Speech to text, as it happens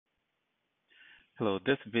Hello,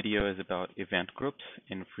 this video is about event groups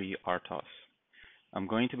in FreeRTOS. I'm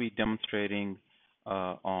going to be demonstrating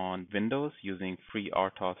on Windows using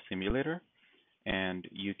FreeRTOS Simulator, and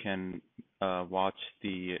you can watch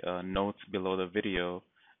the notes below the video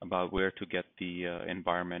about where to get the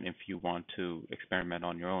environment if you want to experiment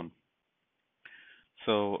on your own.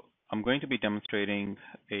 So I'm going to be demonstrating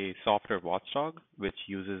a software watchdog which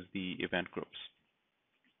uses the event groups.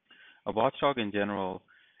 A watchdog in general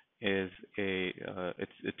is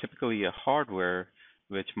it's typically a hardware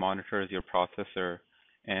which monitors your processor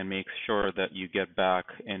and makes sure that you get back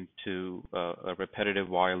into a repetitive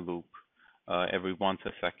while loop every once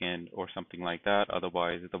a second or something like that.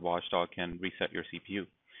 Otherwise, the watchdog can reset your CPU.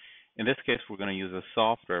 In this case, we're going to use a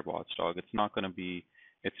software watchdog. It's not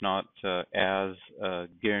as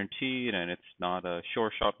guaranteed, and it's not a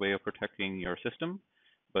sure shot way of protecting your system,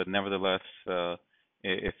 but nevertheless,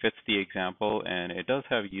 it fits the example, and it does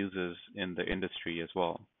have uses in the industry as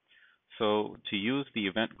well. So to use the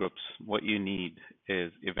event groups, what you need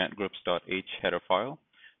is eventgroups.h header file.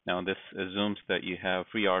 Now this assumes that you have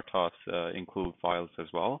FreeRTOS include files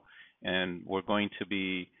as well, and we're going to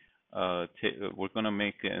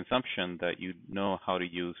make an assumption that you know how to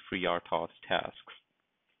use FreeRTOS tasks.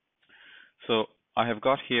 So I have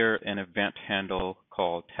got here an event handle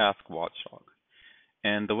called task watchdog,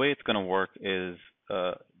 and the way it's going to work is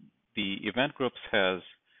the event groups has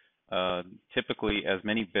typically as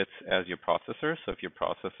many bits as your processor. So if your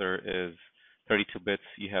processor is 32 bits,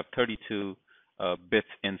 you have 32 bits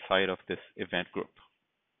inside of this event group.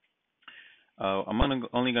 I'm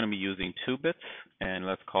only going to be using 2 bits, and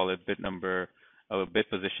let's call it bit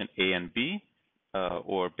position A and B,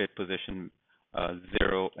 or bit position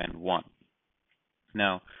 0 and 1.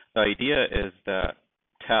 Now, the idea is that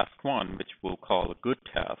task 1, which we'll call a good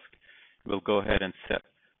task, we'll go ahead and set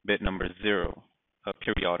bit number 0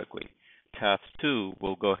 periodically. Task 2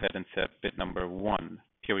 will go ahead and set bit number 1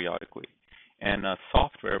 periodically. And a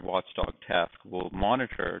software watchdog task will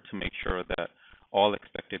monitor to make sure that all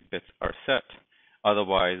expected bits are set.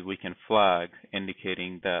 Otherwise, we can flag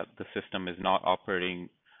indicating that the system is not operating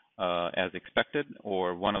as expected,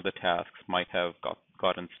 or one of the tasks might have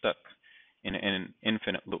gotten stuck in an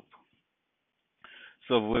infinite loop.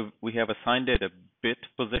 So we have assigned it a bit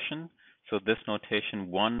position. So this notation,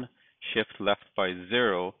 1 shift left by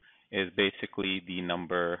 0, is basically the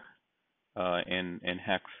number in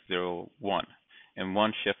hex 0, 1. And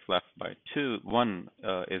 1 shift left by 1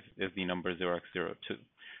 is the number 0x02.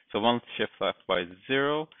 So 1 shift left by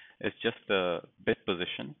 0 is just the bit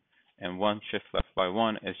position, and 1 shift left by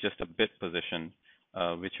 1 is just a bit position,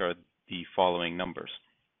 which are the following numbers.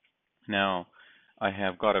 Now, I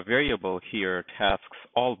have got a variable here, tasks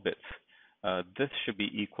all bits. This should be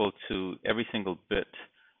equal to every single bit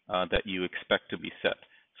that you expect to be set.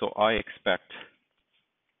 So I expect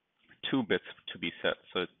 2 bits to be set,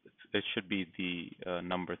 so it should be the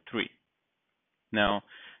number 3. Now,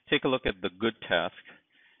 take a look at the good task.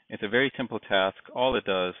 It's a very simple task. All it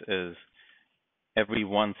does is every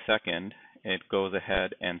 1 second, it goes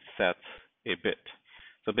ahead and sets a bit.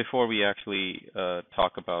 So before we actually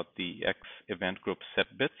talk about the X event group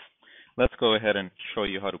set bits, let's go ahead and show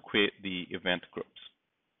you how to create the event groups.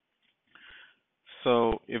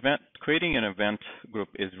 So creating an event group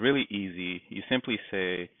is really easy. You simply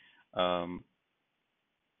say X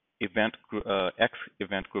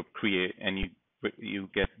event group create, and you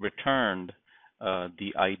get returned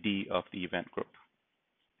the ID of the event group.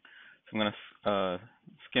 So I'm going to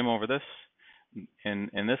skim over this.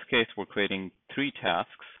 In this case, we're creating 3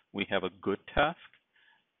 tasks. We have a good task,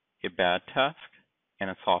 a bad task, and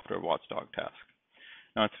a software watchdog task.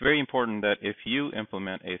 Now, it's very important that if you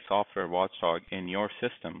implement a software watchdog in your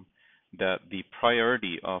system, that the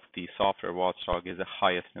priority of the software watchdog is the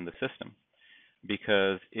highest in the system.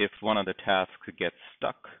 Because if one of the tasks gets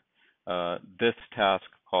stuck, this task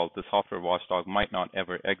called the software watchdog might not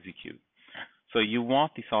ever execute. So you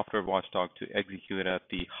want the software watchdog to execute at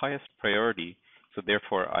the highest priority, so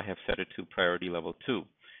therefore I have set it to priority level 2.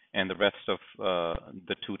 And the rest of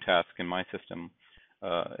the 2 tasks in my system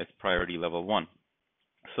is priority level 1.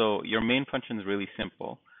 So your main function is really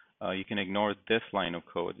simple. You can ignore this line of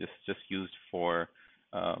code. It's just used for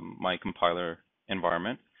my compiler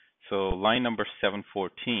environment. So line number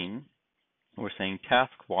 714, we're saying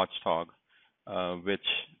task watchdog, which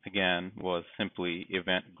again was simply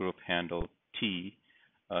event group handle T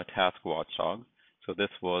task watchdog. So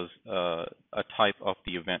this was a type of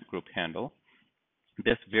the event group handle.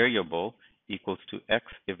 This variable equals to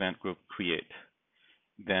X event group create.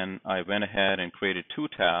 Then I went ahead and created 2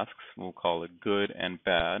 tasks. We'll call it good and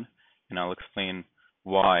bad, and I'll explain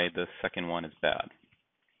why the second one is bad.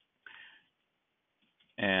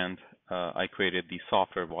 and I created the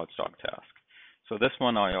software watchdog task. So this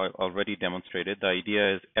one I already demonstrated. The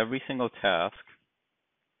idea is every single task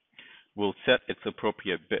will set its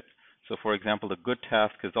appropriate bit. So for example, the good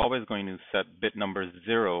task is always going to set bit number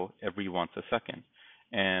 0 every once a second.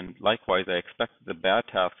 And likewise, I expect the bad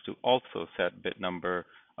task to also set bit number,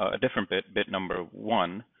 a different bit number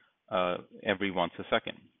 1, every once a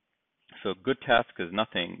second. So good task is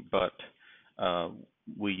nothing, but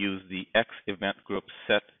we use the X event group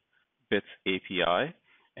set bits API,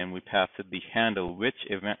 and we pass it the handle which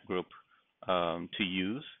event group to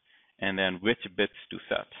use, and then which bits to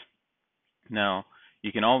set. Now,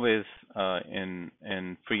 you can always,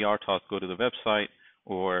 in FreeRTOS, go to the website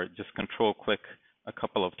or just control-click a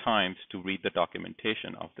couple of times to read the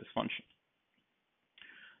documentation of this function.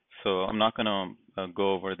 So I'm not going to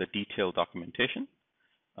go over the detailed documentation,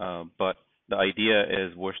 but the idea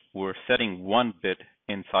is we're setting one bit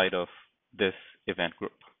inside of this event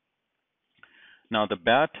group. Now, the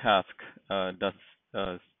bad task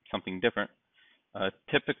does something different.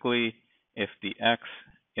 Typically, if the X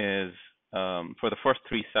is for the first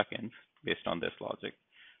 3 seconds, based on this logic,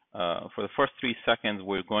 for the first 3 seconds,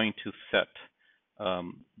 we're going to set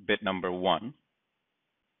bit number 1.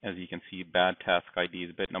 As you can see, bad task ID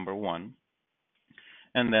is bit number 1,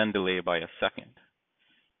 and then delay by a second.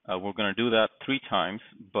 We're going to do that 3 times,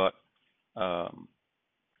 but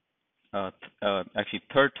actually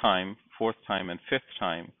 3rd time, 4th time, and 5th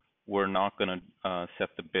time, we're not going to set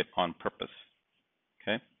the bit on purpose.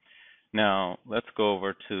 Okay. Now let's go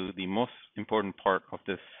over to the most important part of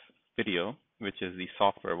this video, which is the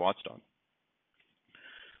software watchdog.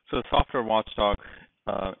 So the software watchdog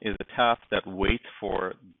is a task that waits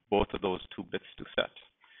for both of those 2 bits to set.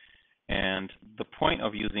 And the point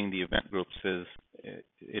of using the event groups is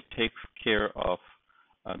it takes care of,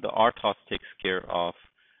 the RTOS takes care of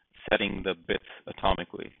setting the bits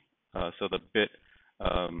atomically. So the bit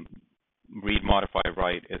read, modify,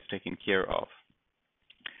 write is taken care of.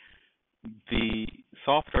 The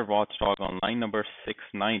software watchdog on line number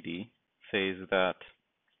 690 says that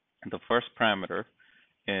the first parameter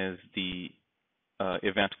is the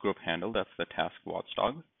event group handle, that's the task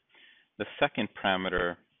watchdog. The second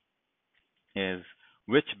parameter is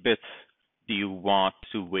which bits do you want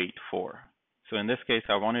to wait for. So in this case,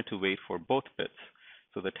 I wanted to wait for both bits.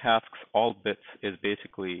 So the task's all bits is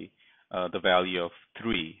basically the value of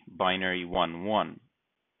 3, binary 1, 1,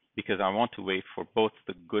 because I want to wait for both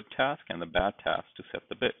the good task and the bad task to set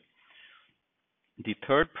the bit. The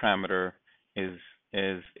third parameter is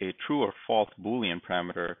a true or false Boolean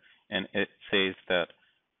parameter, and it says that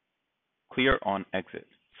clear on exit.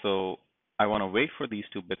 So I want to wait for these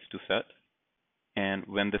 2 bits to set, and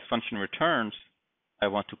when this function returns, I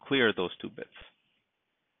want to clear those 2 bits.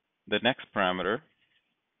 The next parameter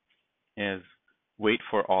is wait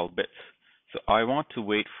for all bits. So I want to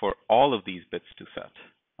wait for all of these bits to set,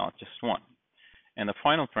 not just one. And the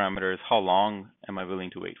final parameter is how long am I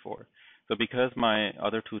willing to wait for. So because my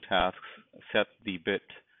other 2 tasks set the bit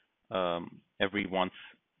every once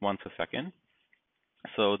a second,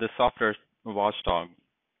 so this software watchdog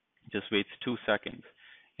just waits 2 seconds.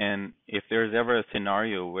 And if there's ever a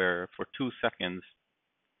scenario where for 2 seconds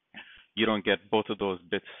you don't get both of those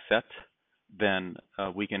bits set, then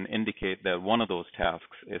we can indicate that one of those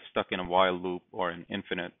tasks is stuck in a while loop or an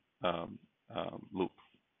infinite loop.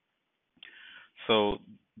 So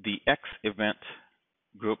the X event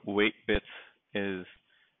group wait bits is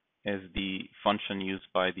the function used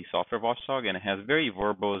by the software watchdog, and it has very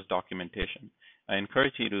verbose documentation. I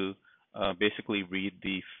encourage you to basically read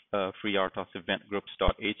the FreeRTOS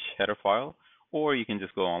EventGroups.h header file, or you can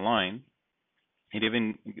just go online. It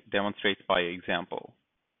even demonstrates by example.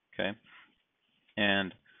 Okay,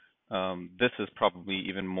 and this is probably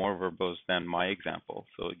even more verbose than my example,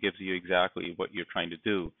 so it gives you exactly what you're trying to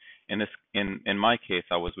do. In my case,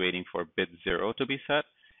 I was waiting for bit 0 to be set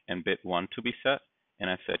and bit 1 to be set, and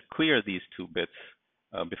I said clear these 2 bits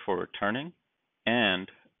before returning. And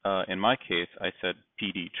in my case, I said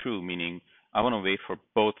PD true, meaning I want to wait for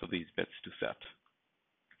both of these bits to set.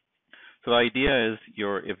 So the idea is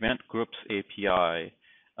your event groups API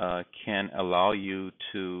can allow you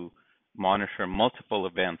to monitor multiple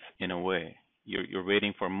events in a way. You're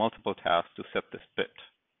waiting for multiple tasks to set this bit.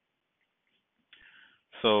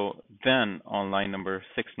 So then on line number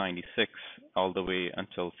 696 all the way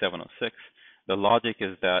until 706, the logic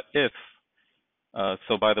is that if,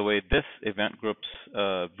 so by the way, this event groups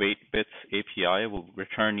wait bits API will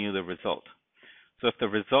return you the result. So if the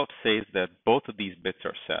result says that both of these bits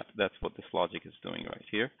are set, that's what this logic is doing right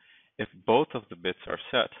here. If both of the bits are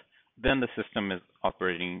set, then the system is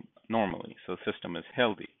operating normally, so the system is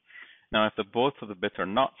healthy. Now, if both of the bits are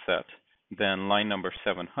not set, then line number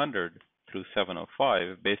 700 through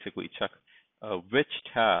 705 basically check which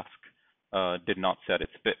task did not set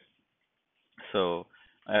its bit. So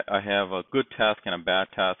I have a good task and a bad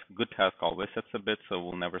task. Good task always sets a bit, so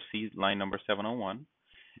we'll never see line number 701.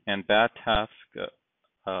 And bad task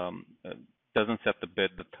doesn't set the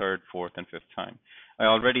bit the third, fourth, and fifth time. I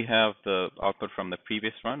already have the output from the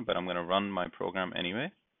previous run, but I'm going to run my program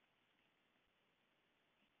anyway.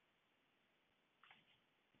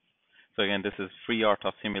 So again, this is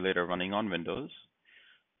FreeRTOS simulator running on Windows.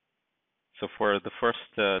 So for the first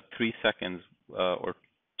 3 seconds, or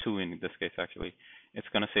 2 in this case actually, it's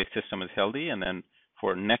going to say system is healthy, and then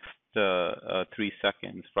for next 3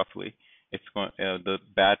 seconds roughly, it's going the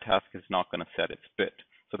bad task is not going to set its bit.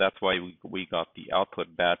 So that's why we got the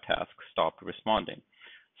output bad task stopped responding.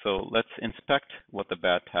 So let's inspect what the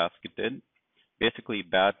bad task did. Basically,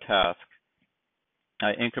 bad task,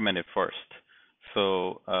 I incremented first.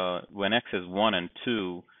 So when x is 1 and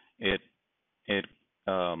 2, it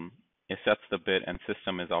sets the bit and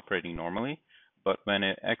system is operating normally. But when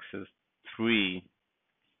x is 3,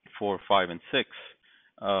 4, 5, and 6,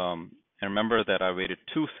 and remember that I waited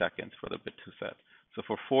 2 seconds for the bit to set. So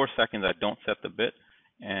for 4 seconds, I don't set the bit,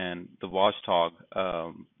 and the Watchdog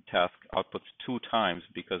task outputs 2 times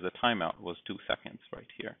because the timeout was 2 seconds right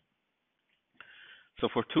here. So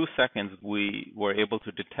for 2 seconds, we were able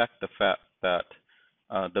to detect the fact that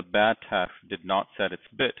the bad task did not set its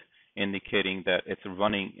bit, indicating that it's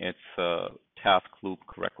running its task loop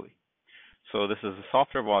correctly. So this is a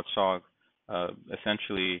software watchdog,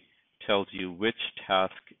 essentially tells you which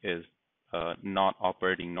task is not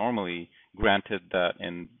operating normally, granted that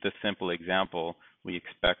in this simple example, we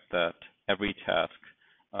expect that every task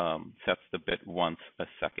sets the bit once a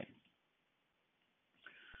second.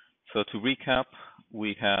 So to recap,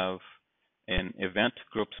 we have an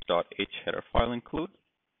EventGroups.h header file include.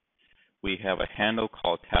 We have a handle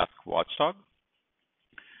called task watchdog.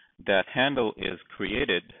 That handle is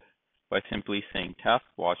created by simply saying task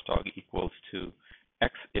watchdog equals to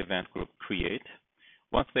x event group create.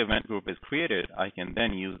 Once the event group is created, I can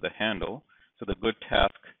then use the handle. So the good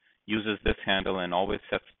task uses this handle and always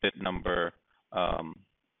sets bit number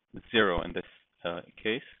 0 in this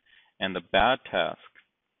case, and the bad task.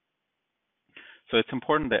 So it's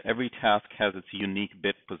important that every task has its unique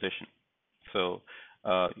bit position. So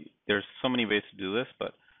there's so many ways to do this,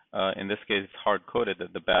 but in this case, it's hard-coded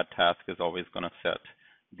that the bad task is always going to set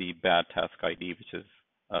the bad task ID, which is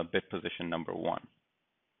bit position number 1.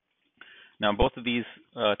 Now, both of these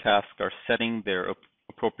tasks are setting their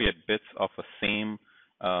appropriate bits of a same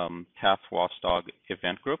task watchdog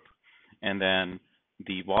event group, and then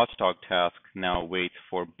the watchdog task now waits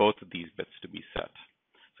for both of these bits to be set.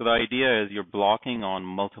 So the idea is you're blocking on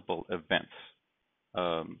multiple events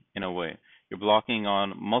in a way. You're blocking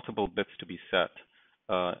on multiple bits to be set,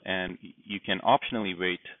 and you can optionally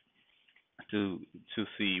wait to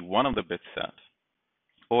see one of the bits set,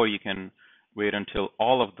 or you can wait until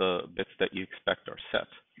all of the bits that you expect are set.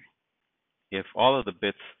 If all of the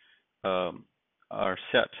bits are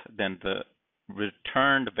set, then the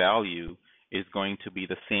returned value is going to be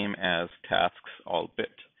the same as tasks all bit.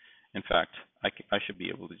 In fact, I should be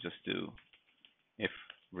able to just do if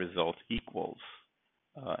result equals,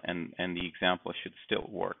 and the example should still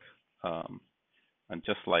work, and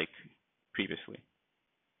just like previously.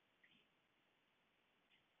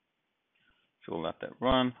 So we'll let that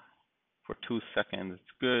run. For 2 seconds,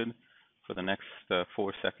 it's good. For the next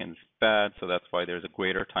 4 seconds, bad. So that's why there's a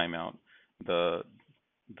greater timeout. The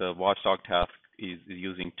watchdog task is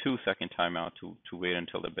using 2-second timeout to wait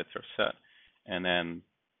until the bits are set, and then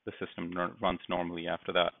the system runs normally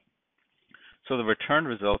after that. So the return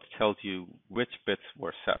result tells you which bits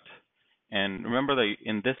were set. And remember that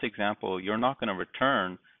in this example, you're not going to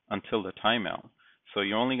return until the timeout. So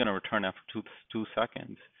you're only going to return after 2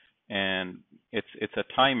 seconds. And it's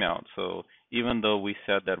a timeout. So even though we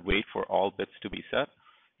said that wait for all bits to be set,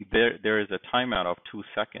 there is a timeout of 2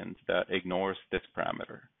 seconds that ignores this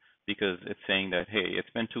parameter, because it's saying that, hey, it's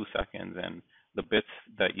been 2 seconds and the bits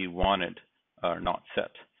that you wanted are not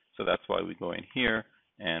set. So that's why we go in here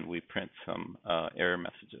and we print some error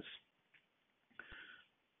messages.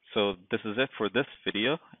 So this is it for this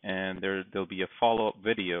video, and there'll be a follow-up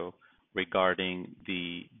video regarding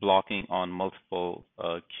the blocking on multiple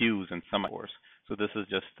queues and semaphores. So this is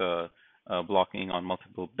just blocking on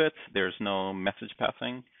multiple bits. There's no message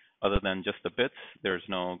passing other than just the bits. There's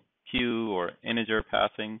no queue or integer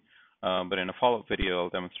passing, but in a follow-up video, I'll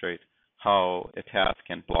demonstrate how a task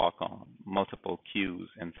can block on multiple queues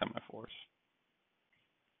and semaphores.